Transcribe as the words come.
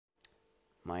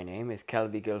My name is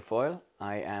Kelby Guilfoyle.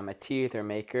 I am a theatre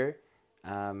maker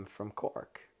from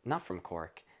Cork. Not from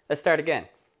Cork. Let's start again.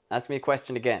 Ask me a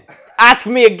question again. Ask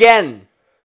me again!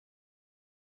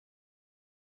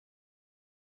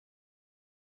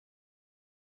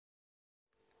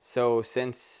 So,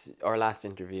 since our last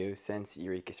interview, since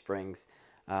Eureka Springs,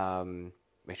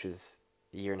 which was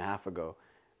a year and a half ago,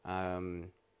 um,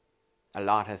 a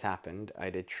lot has happened.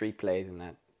 I did 3 plays in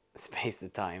that space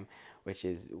of time, which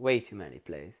is way too many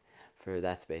plays for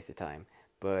that space of time.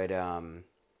 But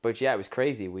yeah, it was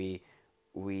crazy. We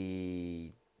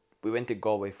we went to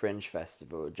Galway Fringe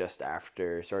Festival just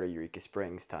after sort of Eureka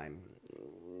Springs time.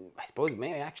 I suppose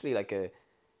maybe actually like a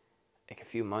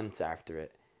few months after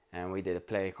it, and we did a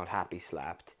play called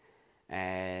Happyslapped,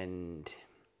 and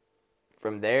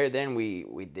from there then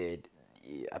we did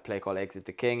a play called Exit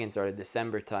the King in sort of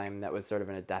December time. That was sort of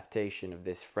an adaptation of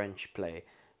this French play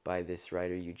by this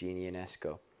writer Eugene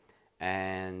Ionesco.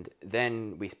 And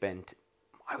then we spent,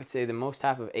 I would say, the most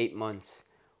half of 8 months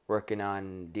working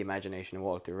on The Imagination of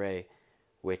Walter Ray,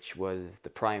 which was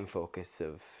the prime focus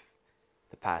of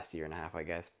the past year and a half, I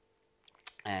guess.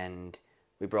 And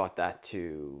we brought that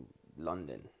to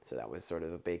London, so that was sort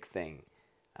of a big thing.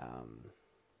 Um,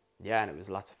 yeah, and it was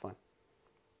lots of fun.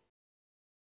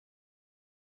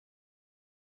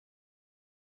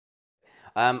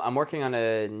 I'm working on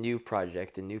a new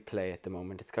project, a new play at the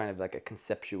moment. It's kind of like a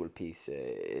conceptual piece.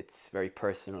 It's very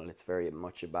personal. It's very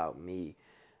much about me,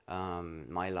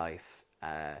 my life,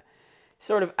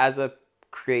 sort of as a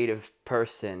creative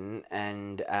person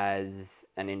and as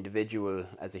an individual,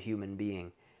 as a human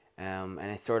being. And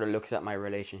it sort of looks at my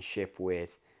relationship with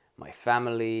my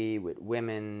family, with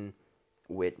women,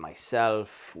 with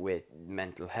myself, with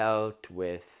mental health,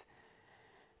 with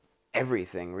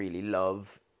everything really,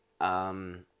 love.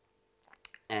 Um,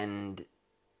 and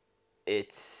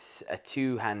it's a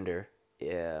two-hander.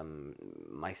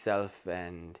 Myself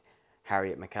and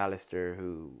Harriet McAllister,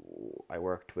 who I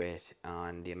worked with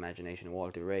on The Imagination of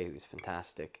Walter Ray, who's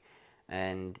fantastic.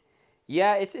 And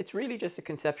yeah, it's really just a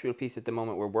conceptual piece at the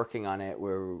moment. We're working on it.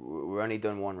 We're only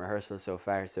done one rehearsal so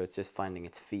far, so it's just finding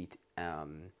its feet,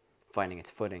 finding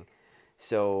its footing.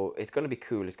 So it's going to be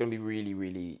cool. It's going to be really,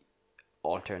 really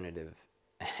alternative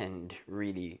and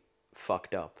really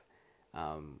fucked up,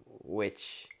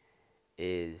 which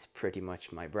is pretty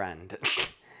much my brand.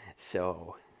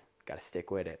 So, gotta stick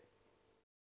with it.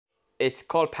 It's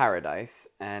called Paradise,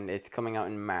 and it's coming out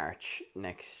in March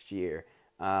next year.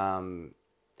 Um,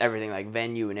 Everything like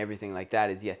venue and everything like that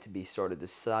is yet to be sort of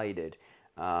decided.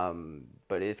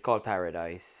 But it's called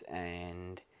Paradise,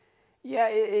 and yeah,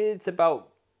 it's about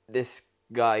this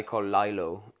guy called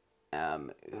Lilo,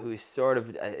 who's sort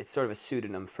of it's sort of a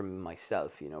pseudonym for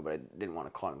myself, but I didn't want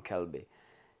to call him Kelby.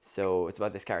 So it's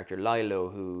about this character Lilo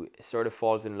who sort of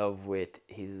falls in love with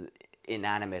his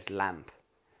inanimate lamp,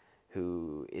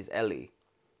 who is Ellie,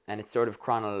 and it sort of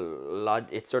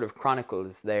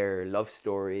chronicles their love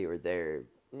story or their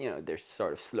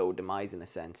sort of slow demise in a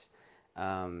sense.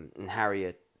 And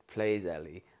Harriet plays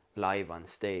Ellie live on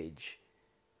stage,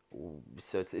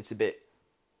 so it's a bit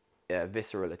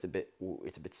visceral. It's a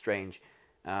bit strange.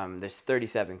 There's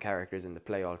 37 characters in the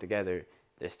play altogether.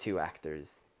 There's 2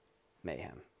 actors.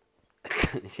 Mayhem.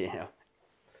 you know.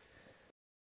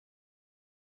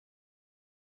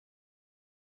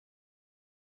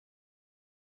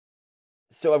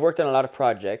 So I've worked on a lot of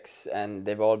projects, and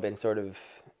they've all been sort of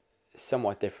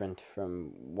somewhat different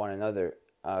from one another,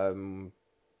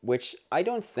 which I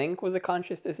don't think was a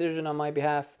conscious decision on my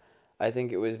behalf. I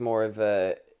think it was more of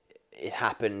a, it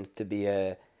happened to be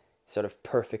a sort of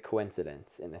perfect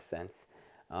coincidence in a sense.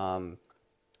 Um,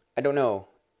 I don't know.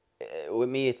 With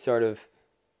me, it's sort of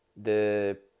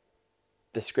the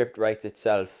the script writes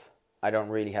itself. I don't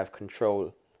really have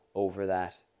control over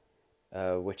that,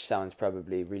 which sounds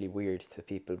probably really weird to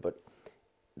people, but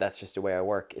that's just the way I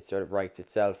work. It sort of writes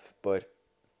itself. But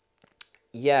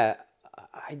yeah,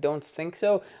 I don't think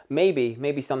so.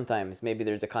 Maybe sometimes, maybe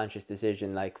there's a conscious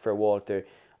decision. Like for Walter,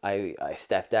 I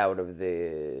stepped out of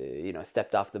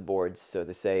stepped off the boards, so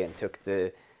to say, and took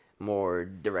the more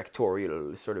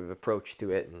directorial sort of approach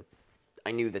to it. And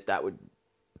I knew that that would,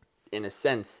 in a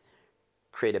sense,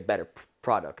 create a better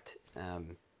product.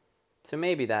 So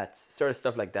maybe that's sort of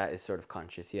stuff like that is sort of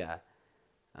conscious, yeah.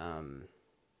 Um,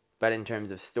 but in terms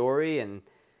of story and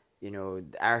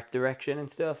art direction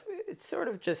and stuff, it sort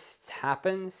of just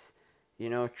happens,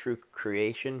 through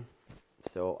creation.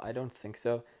 So I don't think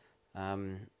so.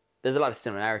 Um, there's a lot of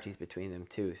similarities between them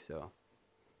too. So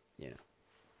you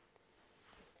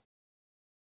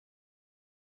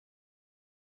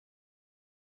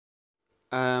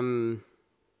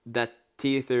that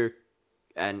theater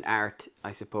And art,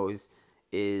 I suppose,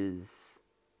 is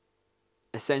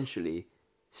essentially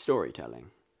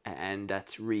storytelling, and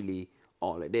that's really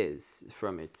all it is.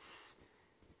 From its,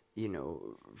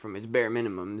 from its bare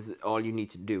minimums, all you need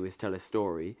to do is tell a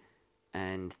story,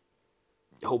 and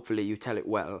hopefully you tell it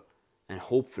well, and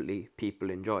hopefully people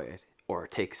enjoy it or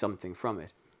take something from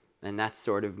it. And that's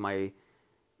sort of my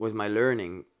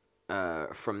learning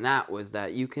from that, was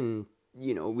that you can,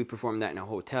 we performed that in a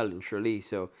hotel in Tralee,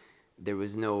 so there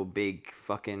was no big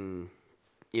fucking,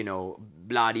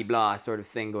 blah de blah sort of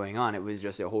thing going on. It was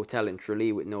just a hotel in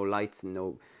Tralee with no lights and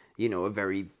no, a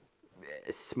very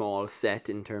small set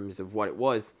in terms of what it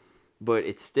was, but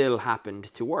it still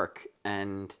happened to work.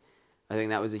 And I think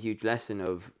that was a huge lesson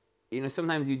of,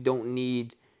 sometimes you don't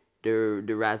need the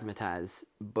razzmatazz,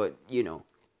 but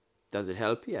does it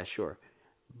help? Yeah, sure.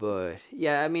 But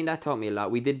yeah, I mean, that taught me a lot.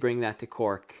 We did bring that to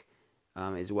Cork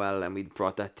as well, and we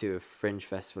brought that to a fringe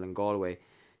festival in Galway.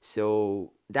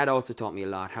 So that also taught me a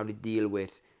lot, how to deal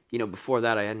with, before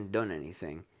that I hadn't done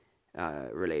anything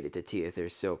related to theatre.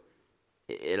 So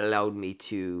it allowed me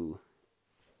to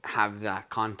have that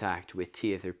contact with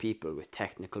theatre people, with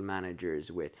technical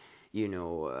managers, with,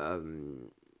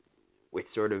 with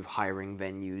sort of hiring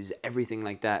venues, everything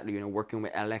like that, working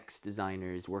with LX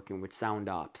designers, working with sound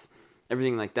ops.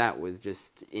 Everything like that was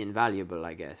just invaluable,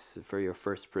 I guess, for your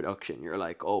first production. You're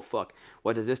like, oh, fuck,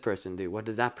 what does this person do? What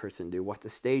does that person do? What's a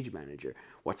stage manager?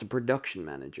 What's a production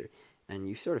manager? And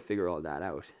you sort of figure all that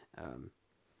out.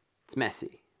 It's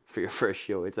messy. For your first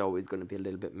show, it's always going to be a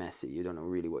little bit messy. You don't know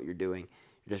really what you're doing.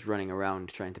 You're just running around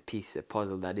trying to piece a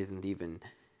puzzle that isn't even,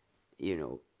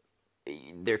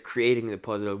 they're creating the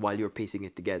puzzle while you're piecing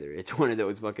it together. It's one of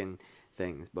those fucking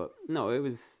things. But no,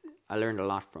 I learned a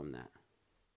lot from that.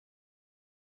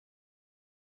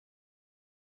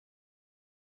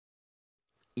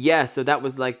 Yeah, so that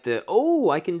was like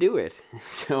I can do it.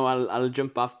 So I'll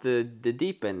jump off the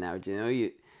deep end now.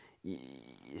 You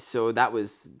so that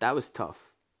was tough.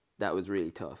 That was really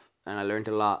tough, and I learned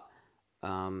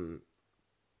um,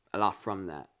 a lot from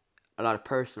that. A lot of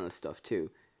personal stuff too.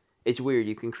 It's weird.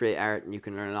 You can create art and you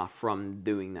can learn a lot from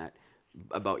doing that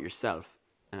about yourself.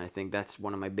 And I think that's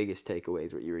one of my biggest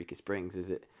takeaways with Eureka Springs, is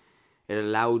it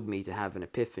allowed me to have an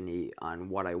epiphany on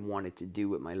what I wanted to do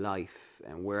with my life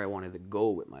and where I wanted to go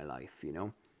with my life.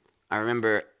 I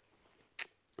remember,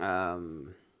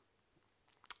 um,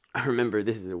 I remember,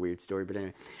 this is a weird story, but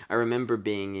anyway, I remember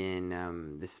being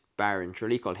in this bar in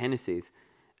Tralee called Hennessy's,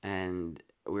 and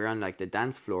we were on like the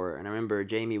dance floor, and I remember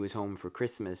Jamie was home for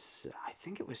Christmas. I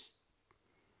think it was,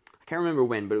 I can't remember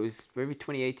when, but it was maybe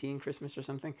 2018 Christmas or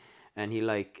something, and he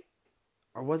like,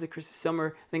 or was it Christmas,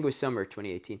 summer? I think it was summer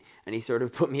 2018. And he sort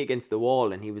of put me against the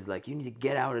wall, and he was like, you need to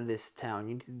get out of this town.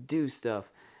 You need to do stuff.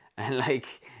 And like,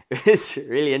 it's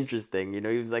really interesting. He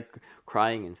was like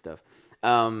crying and stuff.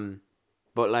 But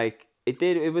like,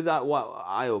 it was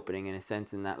eye-opening in a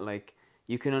sense, in that like,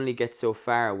 you can only get so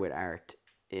far with art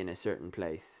in a certain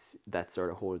place that sort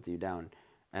of holds you down.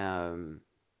 And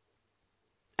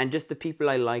just the people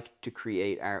I liked to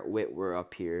create art with were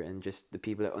up here, and just the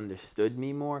people that understood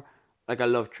me more. Like, I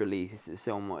love Tralee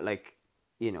so much. Like,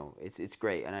 it's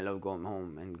great, and I love going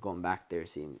home and going back there,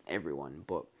 seeing everyone.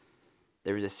 But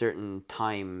there was a certain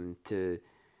time to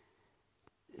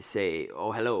say,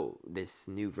 oh, hello, this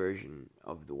new version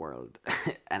of the world.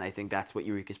 And I think that's what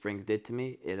Eureka Springs did to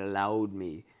me. It allowed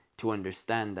me to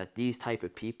understand that these type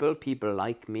of people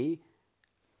like me,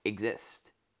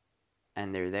 exist.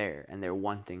 And they're there, and they're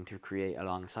wanting to create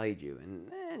alongside you.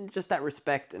 And just that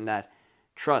respect and that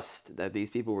trust that these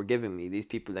people were giving me, these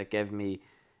people that gave me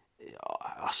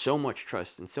so much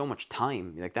trust and so much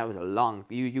time. Like, that was a long,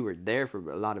 you were there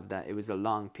for a lot of that. It was a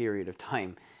long period of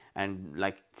time, and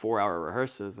like 4-hour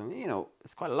rehearsals, and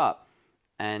it's quite a lot.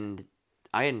 And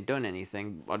I hadn't done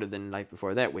anything other than Life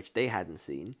Before That, which they hadn't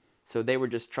seen, so they were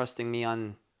just trusting me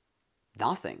on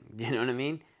nothing. You know what I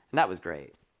mean? And that was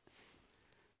great.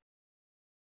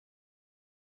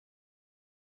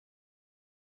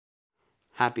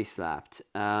 Happyslapped.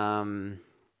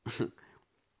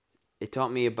 It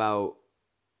taught me about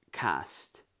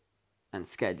cast and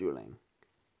scheduling.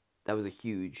 That was a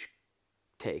huge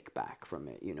take back from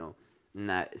it. And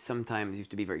that sometimes you have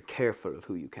to be very careful of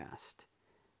who you cast.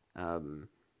 Um,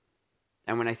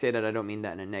 and when I say that, I don't mean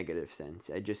that in a negative sense.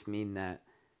 I just mean that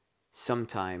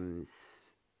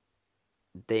sometimes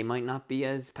they might not be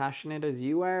as passionate as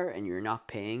you are, and you're not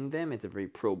paying them. It's a very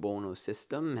pro bono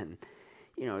system, and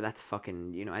that's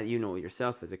fucking,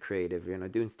 yourself as a creative,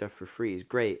 doing stuff for free is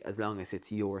great as long as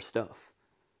it's your stuff.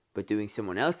 But doing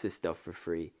someone else's stuff for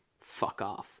free, fuck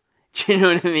off. Do you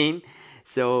know what I mean?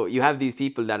 So you have these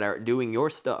people that are doing your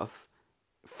stuff,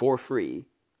 for free.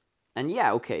 And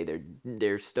yeah, okay,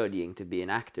 they're studying to be an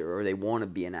actor, or they want to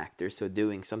be an actor, so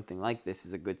doing something like this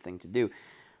is a good thing to do.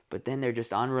 But then they're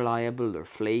just unreliable or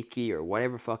flaky or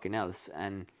whatever fucking else,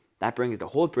 and that brings the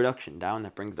whole production down.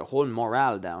 That brings the whole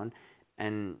morale down,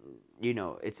 and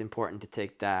it's important to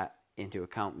take that into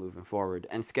account moving forward.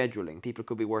 And scheduling, people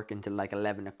could be working till like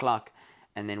 11 o'clock,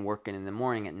 and then working in the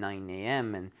morning at 9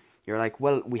 a.m. and you're like,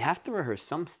 well, we have to rehearse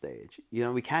some stage.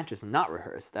 We can't just not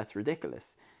rehearse. That's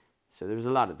ridiculous. So there was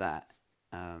a lot of that.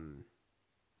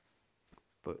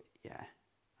 But yeah,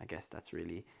 I guess that's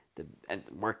really and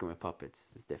working with puppets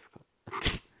is difficult.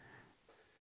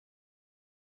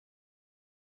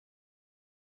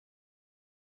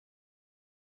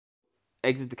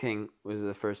 Exit the King was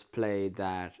the first play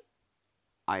that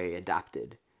I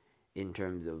adapted, in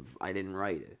terms of I didn't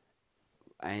write it.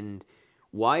 And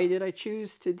why did I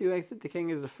choose to do Exit the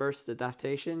King as the first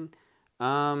adaptation?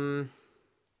 Um,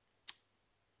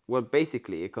 well,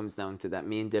 basically, it comes down to that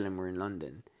me and Dylan were in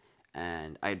London,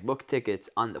 and I had booked tickets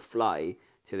on the fly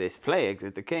to this play,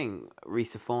 Exit the King.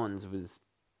 Risa Fawns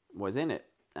was in it.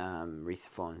 Risa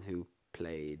Fawns, who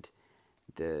played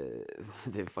the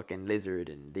the fucking lizard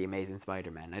and the Amazing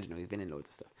Spider-Man. I don't know, he's been in loads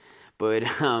of stuff. But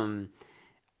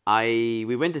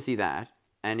we went to see that,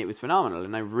 and it was phenomenal,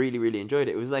 and I really really enjoyed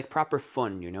it. It was like proper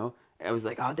fun. I was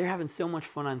like, oh, they're having so much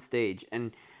fun on stage,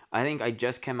 and I think I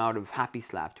just came out of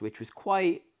Happyslapped, which was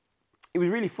it was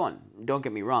really fun. Don't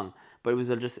get me wrong, but it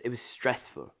was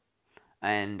stressful,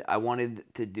 and I wanted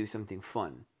to do something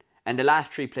fun. And the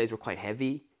last three plays were quite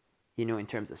heavy, in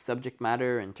terms of subject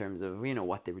matter, in terms of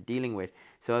what they were dealing with.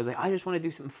 So I was like, I just want to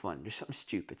do something fun, just something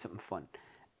stupid, something fun.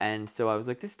 And so I was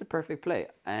like, this is the perfect play.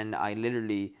 And I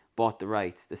literally bought the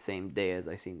rights the same day as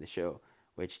I seen the show,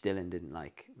 which Dylan didn't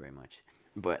like very much,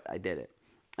 but I did it.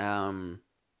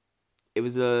 It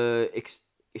was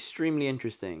extremely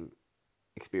interesting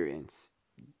experience,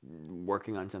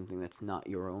 working on something that's not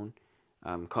your own.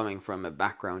 Coming from a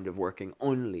background of working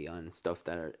only on stuff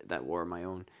that were my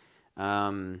own.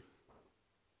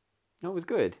 No, it was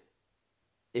good.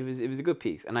 It was a good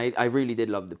piece, and I really did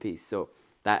love the piece, so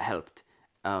that helped.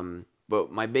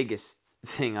 But my biggest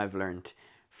thing I've learned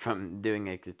from doing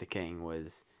Exit the King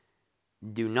was,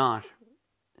 do not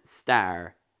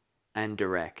star and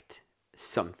direct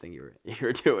something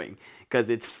you're doing, because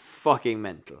it's fucking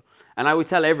mental. And I would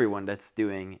tell everyone that's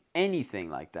doing anything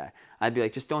like that, I'd be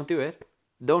like, just don't do it.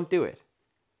 Don't do it.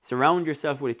 Surround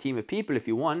yourself with a team of people if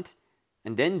you want,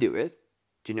 and then do it.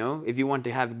 If you want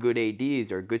to have good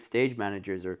ADs or good stage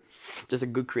managers or just a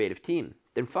good creative team,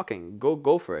 then fucking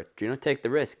go for it. Take the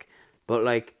risk. But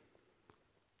like,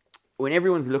 when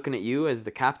everyone's looking at you as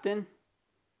the captain,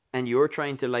 and you're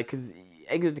trying to because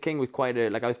Exit the King was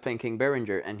I was playing King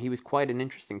Berenger, and he was quite an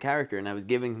interesting character, and I was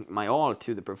giving my all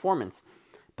to the performance.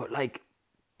 But like,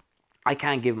 I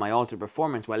can't give my all to the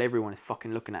performance while everyone is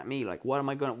fucking looking at me like, what am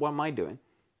I doing?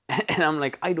 And I'm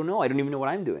like, I don't know. I don't even know what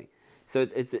I'm doing. So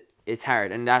it's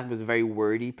hard, and that was a very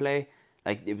wordy play.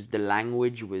 Like, the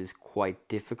language was quite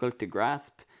difficult to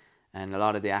grasp, and a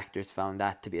lot of the actors found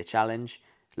that to be a challenge.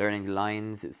 Learning the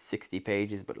lines, it was 60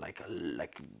 pages, but like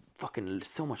fucking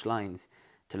so much lines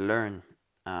to learn.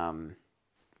 So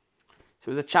it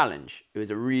was a challenge. It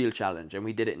was a real challenge, and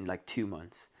we did it in like 2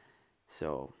 months.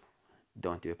 So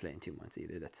don't do a play in 2 months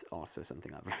either. That's also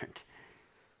something I've learned.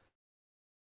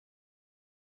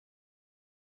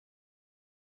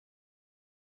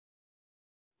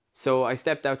 So I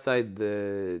stepped off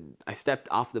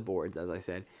the boards, as I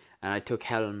said, and I took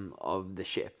helm of the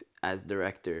ship as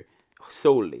director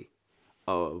solely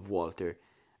of Walter.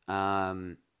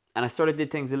 And I sort of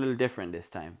did things a little different this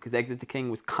time, because Exit the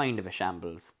King was kind of a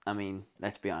shambles. I mean,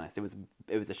 let's be honest, it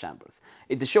was a shambles.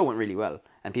 The show went really well,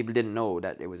 and people didn't know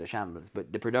that it was a shambles,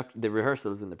 but the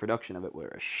rehearsals and the production of it were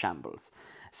a shambles.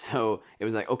 So it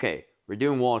was like, okay, we're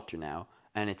doing Walter now,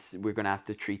 and we're gonna have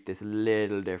to treat this a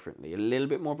little differently, a little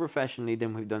bit more professionally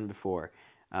than we've done before.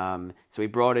 So we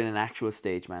brought in an actual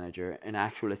stage manager, an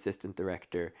actual assistant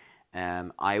director.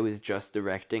 I was just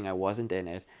directing, I wasn't in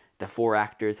it. The 4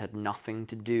 actors had nothing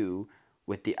to do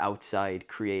with the outside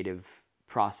creative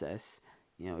process.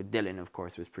 Dylan, of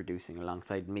course, was producing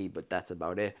alongside me, but that's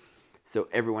about it. So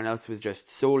everyone else was just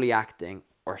solely acting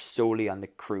or solely on the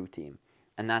crew team.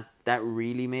 And that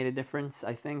really made a difference,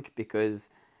 I think, because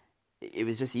it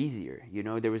was just easier.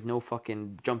 There was no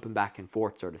fucking jumping back and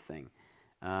forth sort of thing.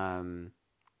 And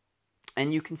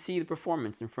you can see the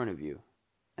performance in front of you.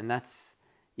 And that's,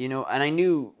 and I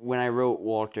knew when I wrote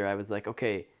Walter, I was like,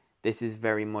 okay, this is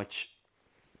very much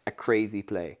a crazy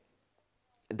play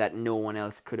that no one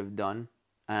else could have done.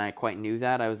 And I quite knew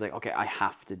that. I was like, okay, I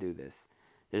have to do this.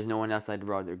 There's no one else I'd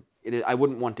rather I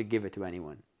wouldn't want to give it to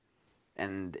anyone.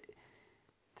 And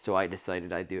so I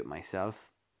decided I'd do it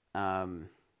myself. And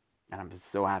I'm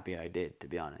so happy I did, to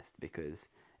be honest, because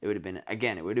it would have been,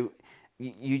 again, it would have,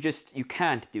 you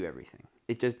can't do everything.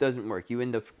 It just doesn't work. You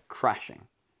end up crashing.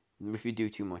 If you do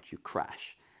too much, you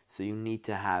crash. So you need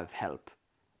to have help.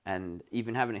 And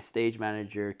even having a stage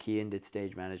manager, Kian did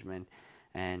stage management,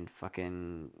 and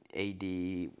fucking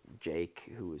AD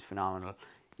Jake, who was phenomenal.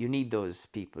 You need those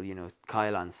people, you know,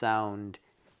 Kyle on sound,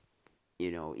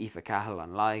 you know, Aoife Cahill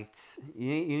on lights.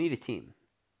 You need a team.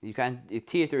 You can't.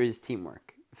 Theater is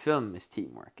teamwork. Film is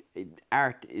teamwork.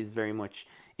 Art is very much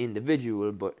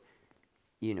individual, but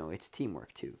you know, it's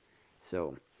teamwork too.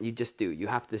 So you just do. You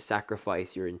have to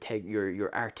sacrifice your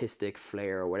your artistic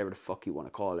flair, or whatever the fuck you want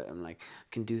to call it. I'm like, I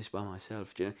can do this by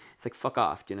myself. You know, it's like, fuck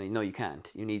off. You know, no, you can't.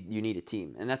 You need a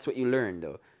team, and that's what you learn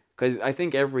though. Because I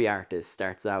think every artist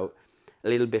starts out a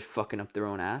little bit fucking up their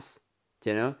own ass.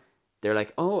 You know, they're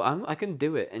like, oh, I can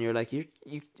do it, and you're like, you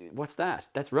what's that?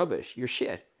 That's rubbish. You're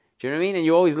shit. Do you know what I mean? And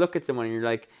you always look at someone and you're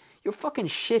like, you're fucking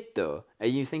shit though,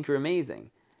 and you think you're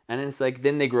amazing, and then it's like,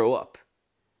 then they grow up.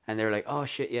 And they're like, oh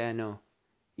shit, yeah, no,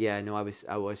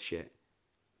 I was shit,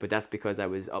 but that's because I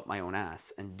was up my own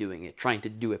ass and doing it, trying to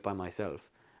do it by myself.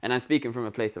 And I'm speaking from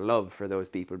a place of love for those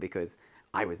people, because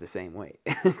I was the same way.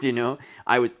 You know,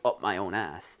 I was up my own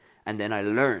ass, and then I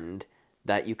learned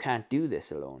that you can't do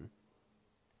this alone,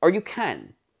 or you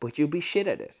can, but you'll be shit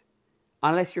at it,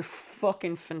 unless you're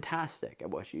fucking fantastic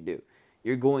at what you do.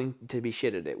 You're going to be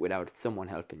shit at it without someone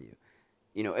helping you.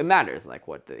 You know, it matters like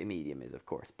what the medium is, of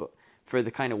course, but for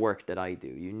the kind of work that I do,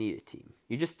 you need a team.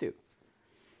 You just do.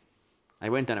 I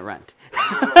went on a rant.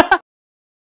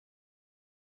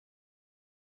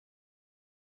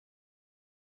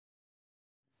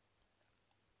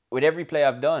 With every play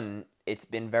I've done, it's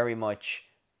been very much,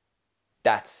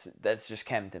 that's just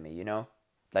came to me, you know?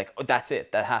 Like, oh, that's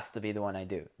it. That has to be the one I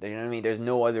do. You know what I mean? There's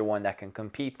no other one that can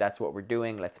compete. That's what we're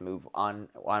doing. Let's move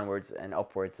onwards and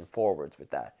upwards and forwards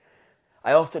with that.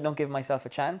 I also don't give myself a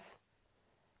chance.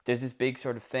 There's this big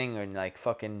sort of thing in like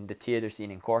fucking the theatre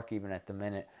scene in Cork even at the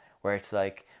minute, where it's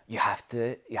like, you have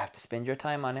to spend your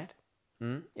time on it.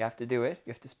 You have to do it.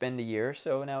 You have to spend a year or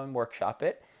so now and workshop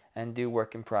it and do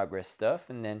work in progress stuff,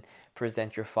 and then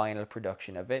present your final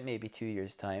production of it, maybe 2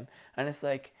 years time. And it's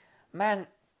like, man,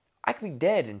 I could be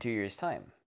dead in 2 years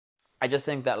time. I just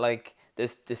think that like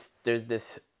there's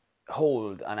this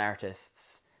hold on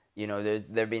artists. You know,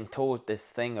 they're being told this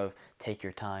thing of, take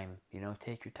your time. You know,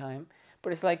 take your time.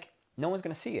 But it's like, no one's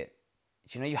gonna see it.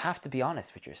 You know, you have to be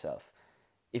honest with yourself.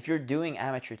 If you're doing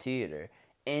amateur theatre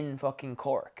in fucking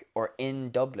Cork or in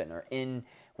Dublin or in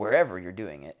wherever you're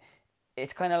doing it,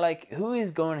 it's kind of like, who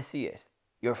is going to see it?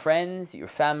 Your friends, your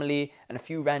family, and a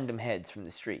few random heads from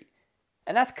the street.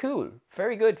 And that's cool.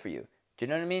 Very good for you. Do you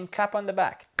know what I mean? Clap on the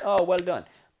back. Oh, well done.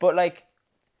 But like,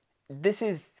 this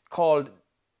is called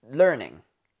learning,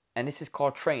 and this is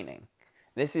called training.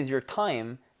 This is your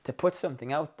time to put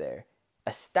something out there,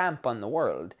 a stamp on the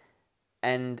world.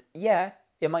 And yeah,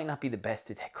 it might not be the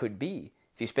best it could be.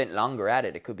 If you spent longer at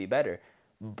it, it could be better.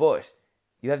 But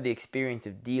you have the experience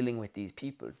of dealing with these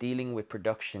people, dealing with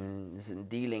productions, and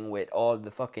dealing with all the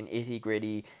fucking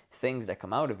itty-gritty things that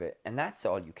come out of it. And that's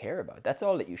all you care about. That's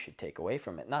all that you should take away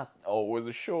from it. Not, oh, well,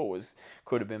 the show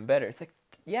could have been better. It's like,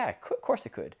 yeah, of course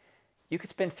it could. You could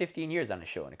spend 15 years on a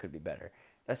show and it could be better.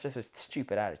 That's just a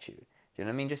stupid attitude. Do you know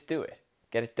what I mean? Just do it.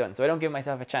 Get it done. So I don't give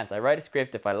myself a chance. I write a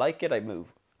script. If I like it, I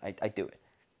move. I do it.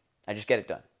 I just get it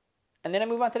done. And then I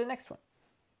move on to the next one.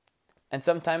 And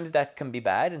sometimes that can be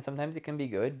bad, and sometimes it can be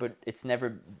good, but it's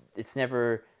never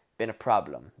been a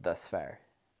problem thus far.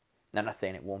 Now, I'm not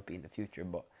saying it won't be in the future,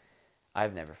 but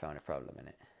I've never found a problem in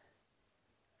it.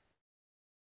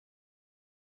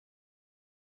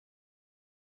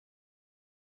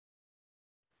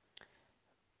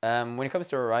 When it comes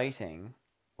to writing,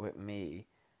 with me,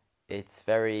 it's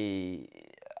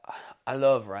very. I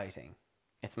love writing.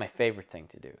 It's my favorite thing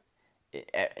to do.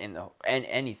 In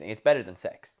anything, it's better than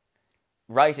sex.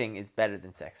 Writing is better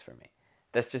than sex for me.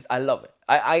 That's just, I love it.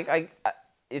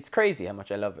 It's crazy how much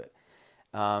I love it.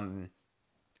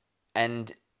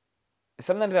 And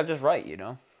sometimes I'll just write, you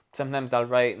know. Sometimes I'll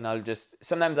write and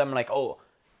sometimes I'm like, oh,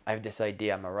 I have this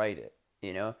idea, I'm gonna write it,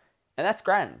 you know. And that's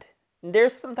grand. They're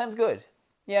sometimes good.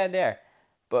 Yeah,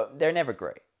 but they're never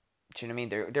great. Do you know what I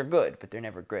mean? They're good, but they're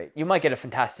never great. You might get a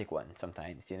fantastic one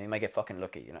sometimes. You know, you might get fucking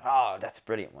lucky. You know, oh, that's a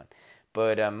brilliant one.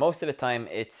 But most of the time,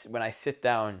 it's when I sit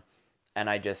down and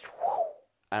I just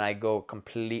and I go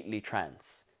completely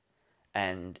trance,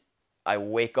 and I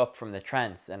wake up from the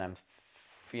trance, and I'm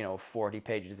 40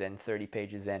 pages in, 30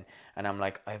 pages in, and I'm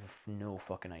like, I have no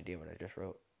fucking idea what I just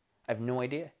wrote. I have no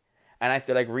idea. and I have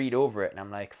to like read over it, and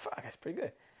I'm like, fuck, that's pretty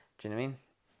good. Do you know what I mean?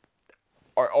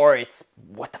 Or it's,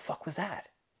 what the fuck was that?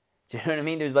 Do you know what I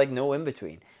mean? There's like no in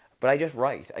between. But I just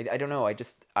write. I don't know.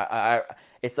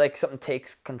 It's like something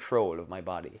takes control of my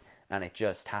body, and it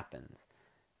just happens.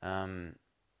 And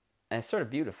it's sort of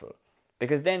beautiful,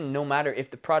 because then no matter if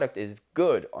the product is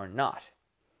good or not,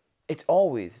 it's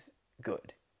always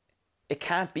good. It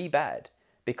can't be bad,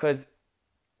 because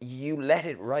you let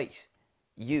it write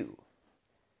you.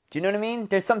 Do you know what I mean?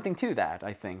 There's something to that,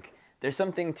 I think. There's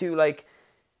something to, like,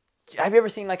 have you ever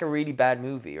seen like a really bad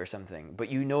movie or something, but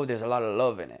you know there's a lot of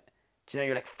love in it? Do you know,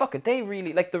 you're like, fuck it, they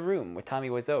really, like The Room with Tommy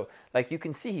Wiseau. Like, you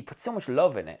can see he put so much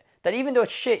love in it that even though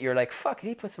it's shit, you're like, fuck it,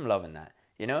 he put some love in that.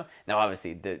 You know? Now,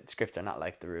 obviously, the scripts are not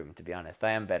like The Room, to be honest.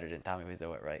 I am better than Tommy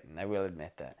Wiseau at writing. I will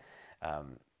admit that.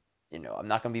 You know, I'm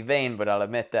not going to be vain, but I'll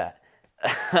admit that.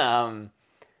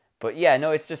 But yeah,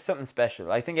 no, it's just something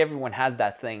special. I think everyone has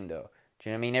that thing, though. Do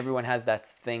you know what I mean? Everyone has that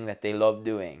thing that they love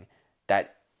doing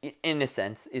that, in a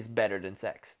sense, is better than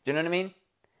sex. Do you know what I mean?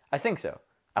 I think so.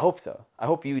 I hope so. I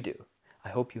hope you do. I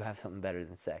hope you have something better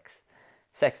than sex.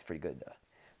 Sex is pretty good, though.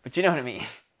 But you know what I mean?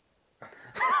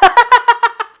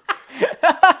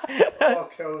 Oh,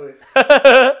 Kelby.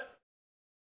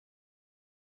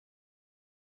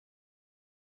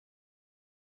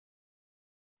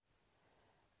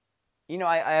 You know,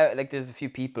 I like, there's a few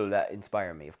people that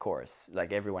inspire me, of course.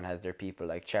 Like, everyone has their people,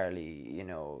 like Charlie, you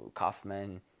know,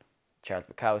 Kaufman, Charles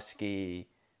Bukowski,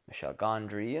 Michel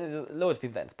Gondry. You know, there's loads of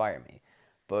people that inspire me.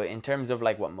 But in terms of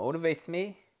like what motivates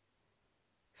me,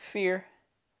 fear,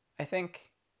 I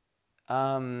think,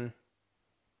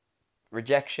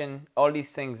 rejection, all these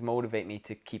things motivate me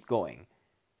to keep going.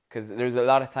 Because there's a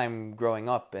lot of time growing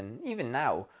up, and even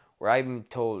now, where I'm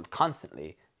told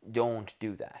constantly, don't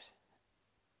do that.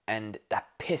 And that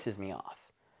pisses me off.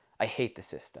 I hate the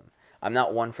system. I'm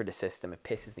not one for the system. It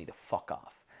pisses me the fuck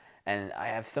off. And I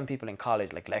have some people in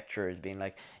college, like lecturers, being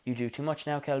like, you do too much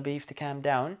now, Kelby, you have to calm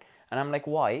down. And I'm like,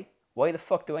 why? Why the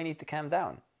fuck do I need to calm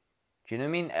down? Do you know what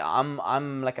I mean?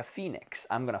 I'm like a phoenix.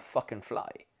 I'm gonna fucking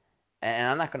fly. And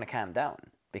I'm not gonna calm down.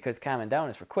 Because calming down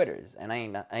is for quitters. And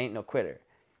I ain't no quitter.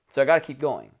 So I gotta keep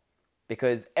going.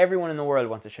 Because everyone in the world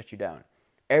wants to shut you down.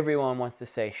 Everyone wants to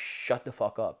say, shut the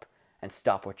fuck up and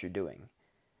stop what you're doing.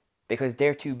 Because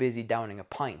they're too busy downing a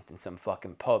pint in some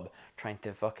fucking pub, trying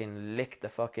to fucking lick the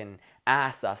fucking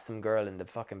ass off some girl in the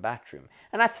fucking bathroom.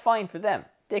 And that's fine for them.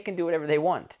 They can do whatever they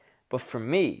want. But for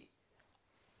me,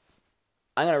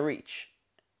 I'm going to reach.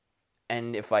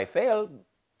 And if I fail,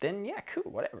 then yeah,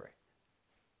 cool, whatever.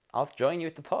 I'll join you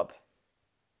at the pub.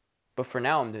 But for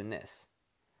now, I'm doing this.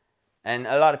 And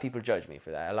a lot of people judge me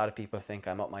for that. A lot of people think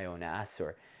I'm up my own ass,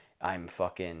 or I'm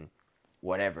fucking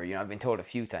whatever. You know, I've been told a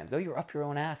few times, oh, you're up your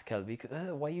own ass,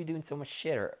 Kelby. Why are you doing so much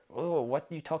shit? Or, oh, what,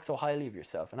 you talk so highly of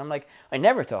yourself? And I'm like, I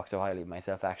never talk so highly of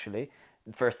myself, actually.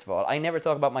 First of all, I never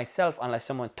talk about myself unless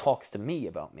someone talks to me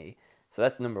about me. So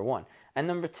that's number one. And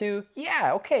number two,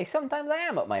 yeah, okay, sometimes I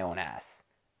am up my own ass.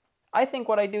 I think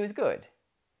what I do is good.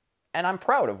 And I'm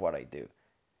proud of what I do.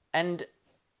 And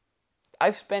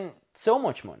I've spent so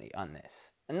much money on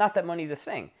this. And not that money's a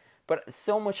thing, but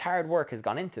so much hard work has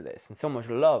gone into this, and so much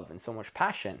love and so much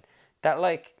passion, that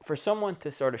like, for someone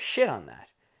to sort of shit on that.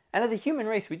 And as a human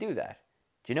race, we do that.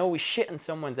 Do you know, we shit on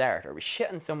someone's art, or we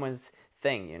shit on someone's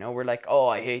thing, you know? We're like, oh,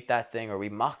 I hate that thing, or we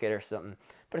mock it or something.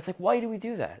 But it's like, why do we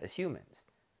do that as humans?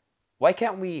 Why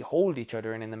can't we hold each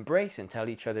other in an embrace and tell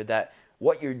each other that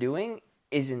what you're doing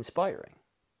is inspiring?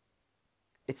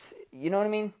 It's, you know what I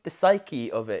mean? The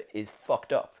psyche of it is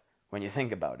fucked up when you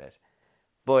think about it.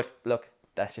 But look,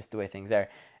 that's just the way things are.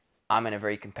 I'm in a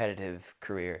very competitive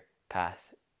career path.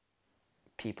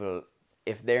 People,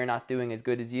 if they're not doing as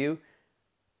good as you,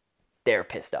 they're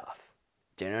pissed off.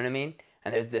 Do you know what I mean?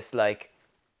 And there's this like,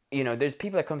 you know, there's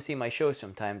people that come see my shows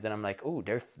sometimes, and I'm like, oh,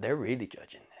 they're really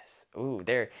judging this. Oh,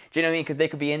 do you know what I mean? Because they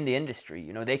could be in the industry,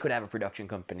 you know, they could have a production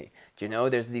company. Do you know,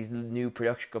 there's these new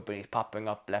production companies popping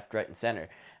up left, right, and center,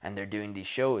 and they're doing these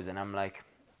shows, and I'm like,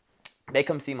 they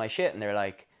come see my shit, and they're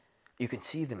like, you can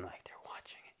see them like they're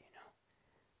watching it, you know.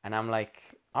 And I'm like,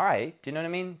 all right, do you know what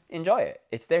I mean? Enjoy it.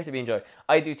 It's there to be enjoyed.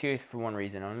 I do theatre for one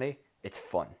reason only. It's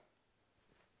fun.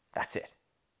 That's it.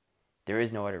 There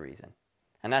is no other reason.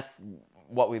 And that's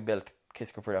what we built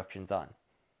Kisker Productions on.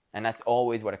 And that's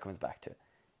always what it comes back to.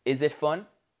 Is it fun?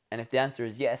 And if the answer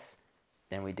is yes,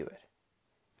 then we do it.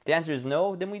 If the answer is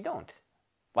no, then we don't.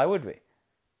 Why would we?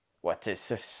 What,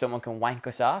 so someone can wank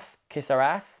us off? Kiss our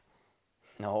ass?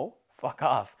 No, fuck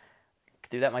off. I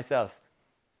could do that myself.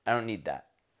 I don't need that.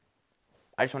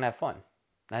 I just want to have fun.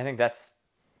 And I think that's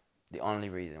the only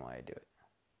reason why I do it.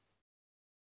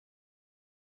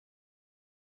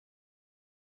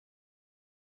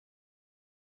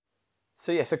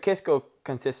 So yeah, so Kisco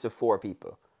consists of 4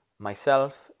 people: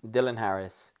 myself, Dylan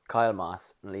Harris, Kyle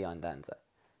Moss, and Leon Danza.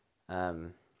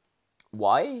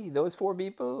 Why those 4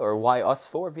 people, or why us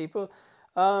 4 people?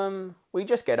 We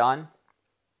just get on.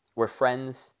 We're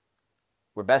friends.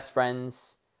 We're best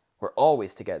friends. We're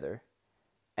always together,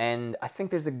 and I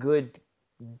think there's a good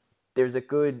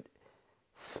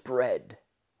spread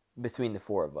between the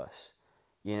 4 of us.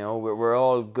 You know, we're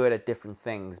all good at different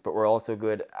things, but we're also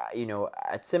good,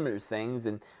 at similar things,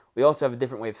 and we also have a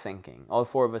different way of thinking. All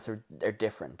 4 of us are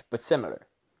different, but similar,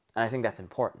 and I think that's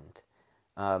important.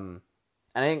 And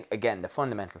I think, again, the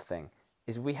fundamental thing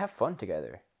is we have fun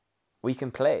together. We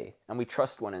can play, and we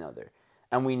trust one another,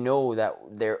 and we know that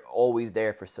they're always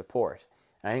there for support.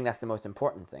 And I think that's the most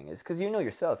important thing, is because you know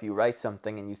yourself, you write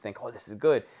something and you think, oh, this is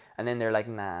good, and then they're like,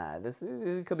 nah,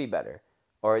 it could be better.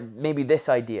 Or maybe this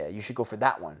idea, you should go for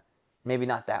that one. Maybe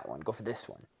not that one, go for this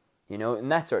one.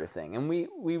 And that sort of thing. And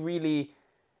we really,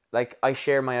 I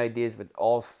share my ideas with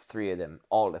all 3 of them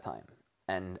all the time.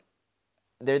 And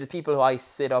they're the people who I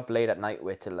sit up late at night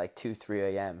with till 2, 3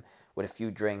 a.m. with a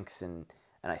few drinks, and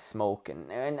I smoke,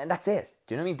 and that's it.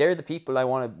 Do you know what I mean? They're the people I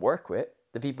want to work with,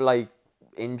 the people I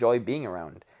enjoy being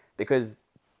around. Because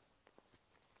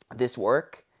this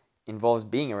work involves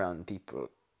being around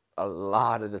people a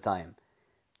lot of the time.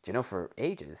 For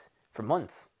ages, for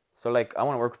months. So I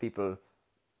want to work with people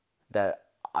that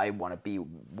I want to be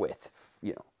with,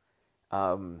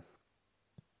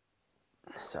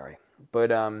 sorry. But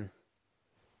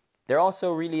they're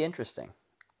also really interesting.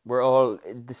 We're all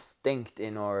distinct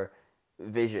in our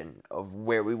vision of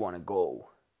where we want to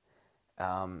go.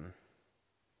 But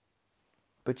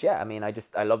yeah, I mean,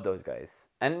 I love those guys.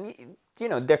 And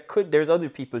there's other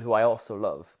people who I also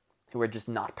love, who are just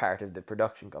not part of the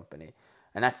production company.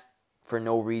 And that's for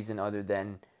no reason other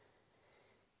than,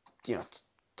 too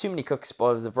many cooks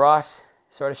spoils the broth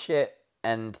sort of shit.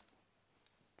 And,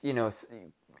 we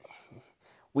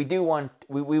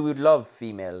would love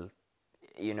female,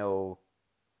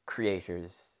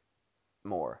 creators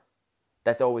more.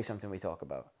 That's always something we talk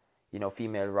about.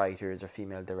 Female writers or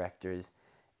female directors.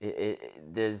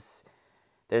 There's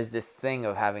this thing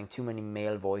of having too many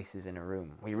male voices in a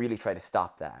room. We really try to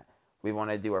stop that. We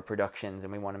want to do our productions,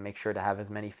 and we want to make sure to have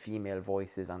as many female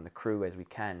voices on the crew as we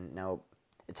can. Now,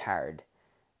 it's hard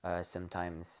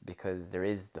sometimes, because there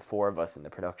is the 4 of us in the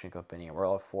production company, and we're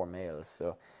all 4 males,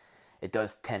 so it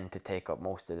does tend to take up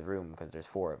most of the room because there's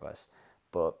 4 of us.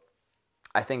 But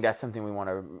I think that's something we want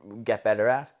to get better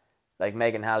at. Like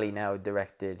Megan Halley now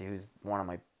directed, who's one of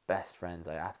my best friends.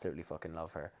 I absolutely fucking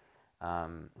love her.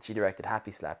 She directed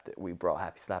Happyslapped. We brought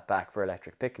Happyslapped back for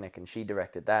Electric Picnic, and she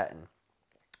directed that, and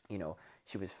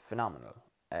she was phenomenal.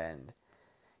 And,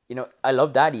 I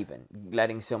love that, even,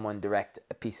 letting someone direct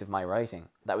a piece of my writing.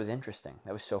 That was interesting.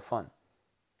 That was so fun.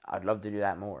 I'd love to do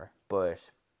that more. But,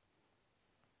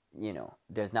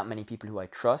 there's not many people who I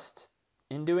trust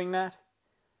in doing that.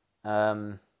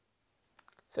 So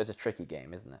it's a tricky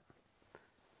game, isn't it?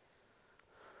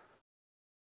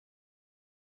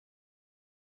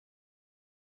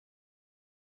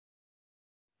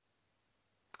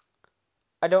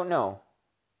 I don't know.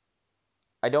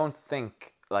 I don't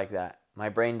think like that. My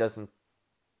brain doesn't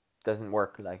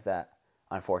work like that,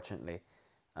 unfortunately.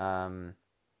 I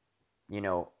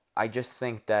just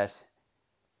think that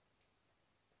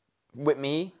with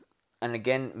me, and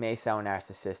again, may sound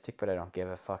narcissistic, but I don't give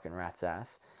a fucking rat's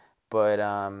ass. But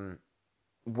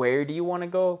where do you want to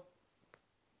go?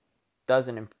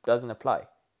 Doesn't apply.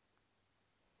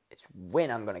 It's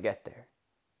when I'm gonna get there.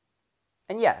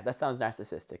 And yeah, that sounds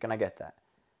narcissistic, and I get that.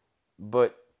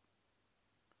 But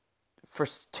for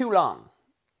too long,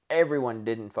 everyone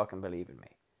didn't fucking believe in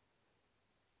me.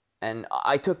 And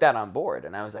I took that on board,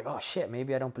 and I was like, oh shit,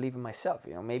 maybe I don't believe in myself.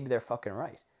 Maybe they're fucking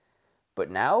right. But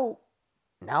now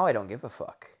I don't give a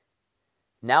fuck.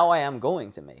 Now I am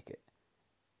going to make it.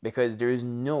 Because there is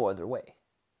no other way.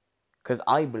 Because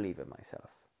I believe in myself.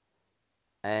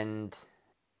 And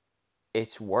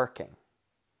it's working.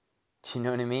 Do you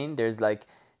know what I mean?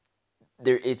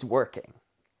 It's working.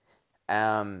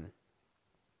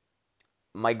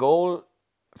 My goal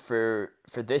for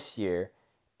this year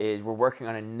is we're working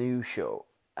on a new show,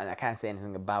 and I can't say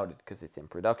anything about it because it's in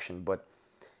production, but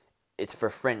it's for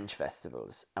fringe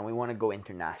festivals, and we want to go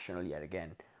international yet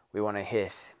again. We're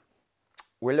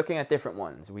looking at different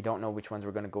ones. We don't know which ones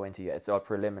we're going to go into yet. It's all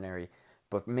preliminary,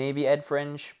 but maybe Ed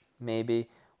Fringe, maybe.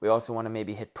 We also want to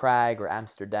maybe hit Prague or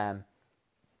Amsterdam.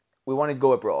 We want to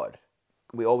go abroad.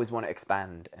 We always want to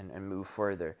expand and move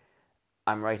further.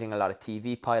 I'm writing a lot of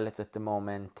TV pilots at the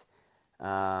moment.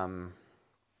 I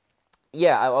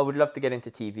would love to get into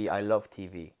TV. I love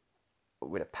TV.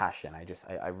 with a passion.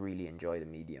 I really enjoy the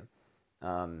medium.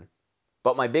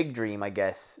 But my big dream, I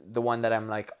guess, the one that I'm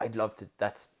like, I'd love to,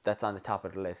 that's on the top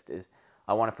of the list, is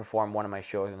I want to perform one of my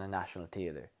shows in the National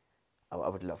Theatre. I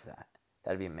would love that.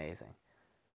 That'd be amazing.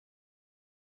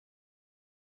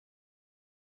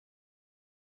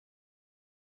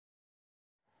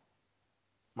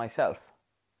 Myself.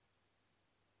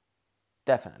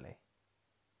 Definitely.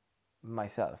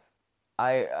 Myself.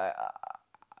 I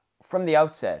from the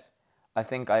outset, I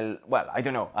think well, I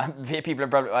don't know. People are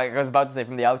probably, I was about to say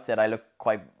from the outset, I look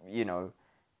quite,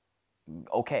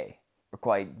 okay, or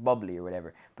quite bubbly or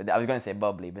whatever. But I was going to say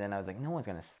bubbly, but then I was like, no one's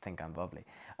going to think I'm bubbly.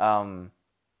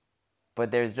 But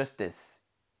there's just this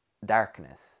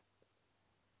darkness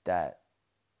that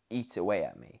eats away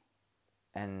at me.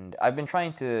 And I've been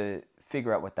trying to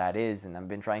figure out what that is, and I've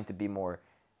been trying to be more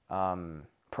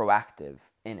proactive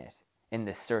in it, in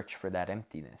the search for that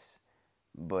emptiness.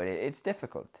 But it's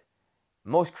difficult.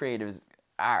 Most creatives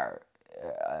are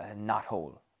not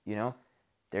whole,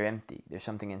 They're empty. There's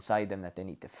something inside them that they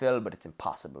need to fill, but it's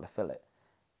impossible to fill it.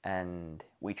 And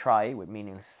we try with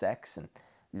meaningless sex and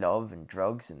love and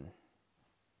drugs and,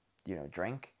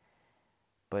 drink.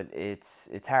 But it's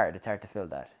hard. It's hard to fill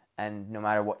that. And no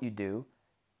matter what you do,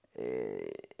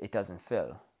 it doesn't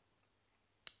fill.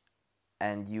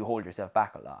 And you hold yourself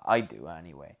back a lot. I do,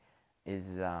 anyway.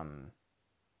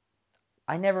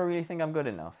 I never really think I'm good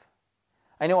enough.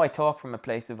 I know I talk from a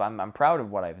place of I'm proud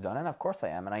of what I've done, and of course I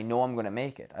am, and I know I'm going to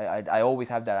make it. I always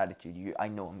have that attitude. I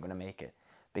know I'm going to make it,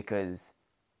 because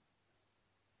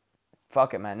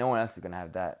fuck it, man. No one else is going to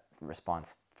have that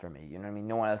response for me. You know what I mean?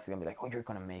 No one else is going to be like, oh, you're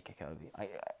going to make it, Kelby.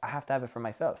 I have to have it for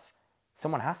myself.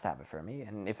 Someone has to have it for me,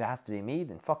 and if it has to be me,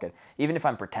 then fuck it. Even if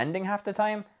I'm pretending half the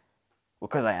time,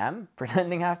 because I am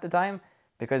pretending half the time,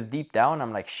 because deep down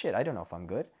I'm like, shit, I don't know if I'm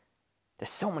good. There's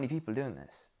so many people doing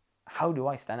this. How do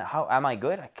I stand out? How am I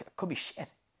good? I could be shit.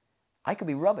 I could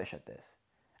be rubbish at this.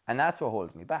 And that's what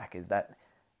holds me back, is that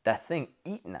thing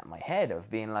eating at my head of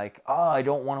being like, oh, I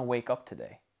don't want to wake up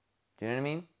today. Do you know what I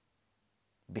mean?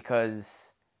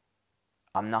 Because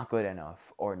I'm not good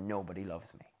enough, or nobody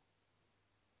loves me.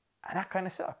 And that kind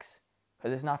of sucks,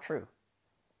 because it's not true.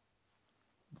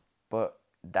 But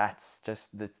that's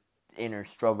just the inner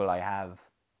struggle I have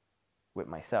with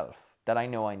myself, that I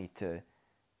know I need to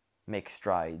make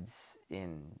strides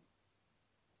in,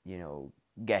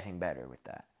 getting better with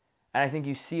that. And I think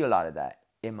you see a lot of that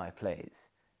in my plays.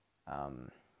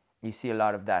 You see a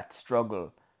lot of that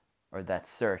struggle or that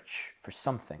search for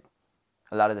something.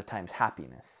 A lot of the times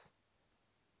happiness.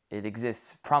 It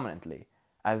exists prominently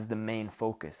as the main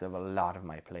focus of a lot of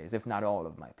my plays, if not all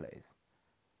of my plays.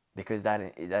 Because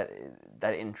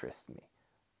that interests me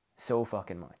so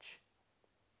fucking much.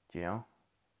 Do you know?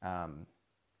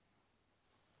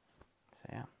 So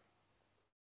yeah.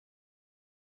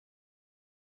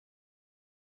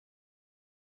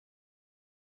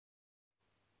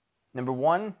 Number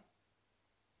one,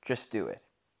 just do it.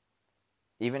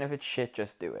 Even if it's shit,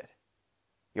 just do it.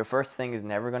 Your first thing is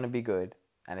never going to be good,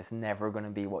 and it's never going to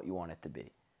be what you want it to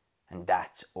be. And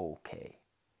that's okay.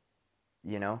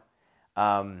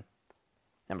 Number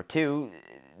two,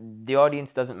 the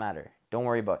audience doesn't matter. Don't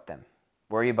worry about them.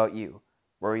 Worry about you.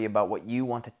 Worry about what you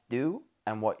want to do,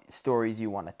 and what stories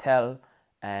you want to tell,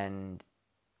 and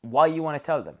why you want to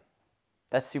tell them.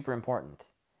 That's super important.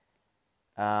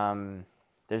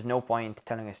 There's no point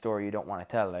telling a story you don't want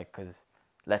to tell, because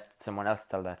let someone else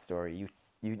tell that story.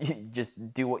 You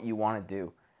just do what you want to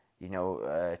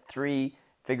do. 3,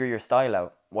 figure your style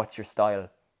out. What's your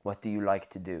style? What do you like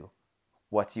to do?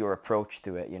 What's your approach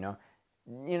to it?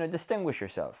 Distinguish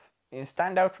yourself.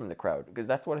 Stand out from the crowd, because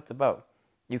that's what it's about.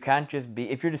 You can't just be,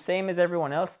 if you're the same as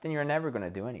everyone else, then you're never going to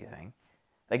do anything.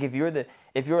 Like if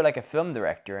you're like a film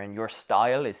director and your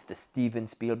style is the Steven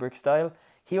Spielberg style,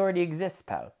 he already exists,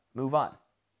 pal. Move on.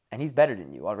 And he's better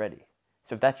than you already.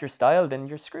 So if that's your style, then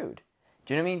you're screwed.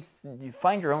 Do you know what I mean? You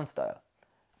find your own style.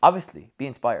 Obviously, be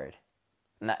inspired.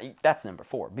 And that's number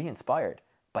 4. Be inspired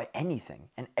by anything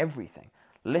and everything.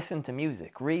 Listen to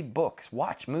music, read books,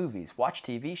 watch movies, watch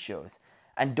TV shows.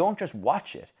 And don't just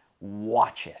watch it.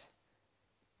 Watch it.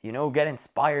 Get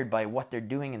inspired by what they're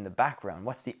doing in the background.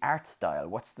 What's the art style?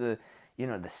 What's the,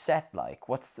 the set like?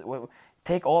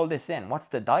 Take all this in. What's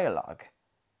the dialogue?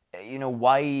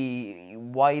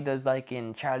 Why does, like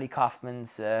in Charlie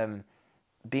Kaufman's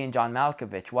Being John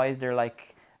Malkovich, why is there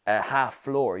like a half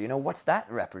floor? What's that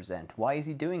represent? Why is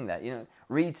he doing that?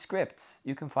 Read scripts.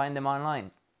 You can find them online.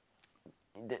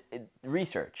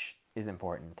 Research is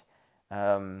important.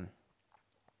 And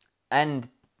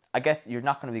I guess you're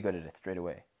not going to be good at it straight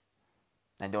away.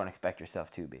 And don't expect yourself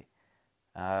to be.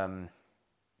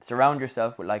 surround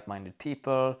yourself with like-minded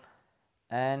people,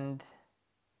 and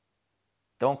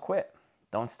don't quit.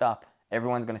 Don't stop.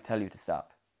 Everyone's going to tell you to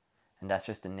stop. And that's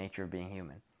just the nature of being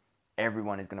human.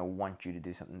 Everyone is going to want you to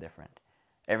do something different.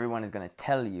 Everyone is going to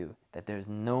tell you that there's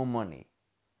no money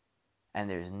and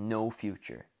there's no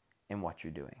future in what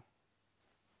you're doing.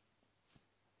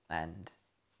 And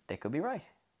they could be right.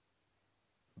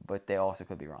 But they also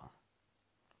could be wrong.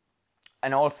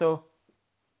 And also,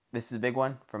 this is a big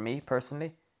one for me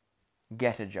personally,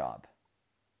 get a job.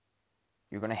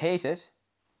 You're going to hate it,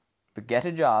 but get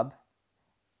a job.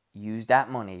 Use that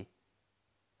money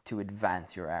to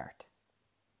advance your art.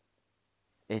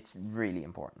 It's really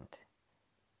important.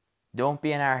 Don't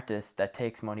be an artist that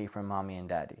takes money from mommy and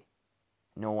daddy.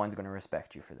 No one's going to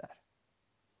respect you for that.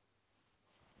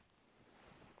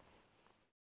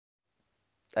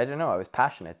 I don't know, I was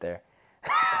passionate there.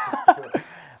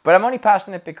 But I'm only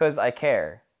passionate because I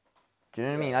care. Do you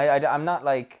know what I mean? I'm not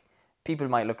like, people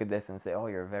might look at this and say, oh,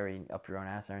 you're very up your own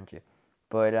ass, aren't you?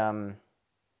 But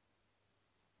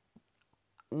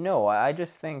no, I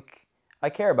just think I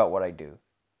care about what I do.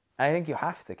 And I think you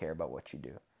have to care about what you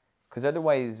do. Because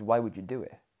otherwise, why would you do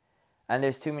it? And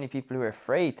there's too many people who are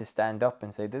afraid to stand up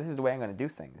and say, this is the way I'm going to do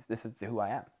things. This is who I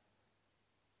am.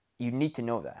 You need to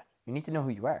know that. You need to know who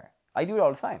you are. I do it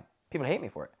all the time. People hate me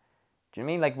for it. Do you know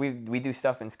what I mean? Like we do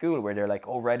stuff in school where they're like,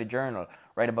 oh, write a journal,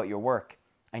 write about your work.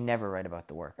 I never write about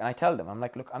the work. And I tell them, I'm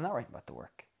like, look, I'm not writing about the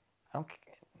work. I'm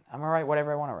going to write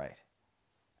whatever I want to write.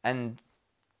 And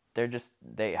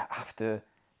they have to,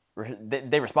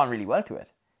 they respond really well to it.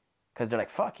 Because they're like,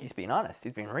 fuck, he's being honest.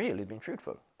 He's being real. He's being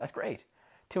truthful. That's great.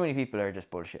 Too many people are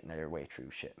just bullshitting their way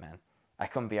through shit, man. I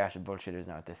couldn't be arsed with bullshitters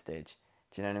now at this stage.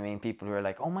 Do you know what I mean? People who are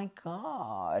like, oh my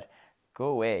God, go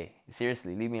away.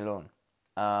 Seriously, leave me alone.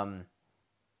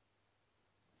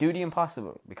 Do the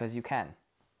impossible because you can.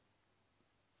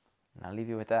 And I'll leave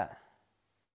you with that.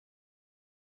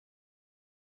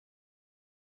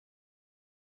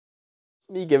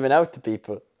 Me giving out to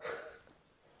people.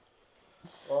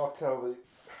 Oh, Kelby.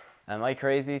 Am I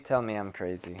crazy? Tell me I'm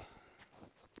crazy.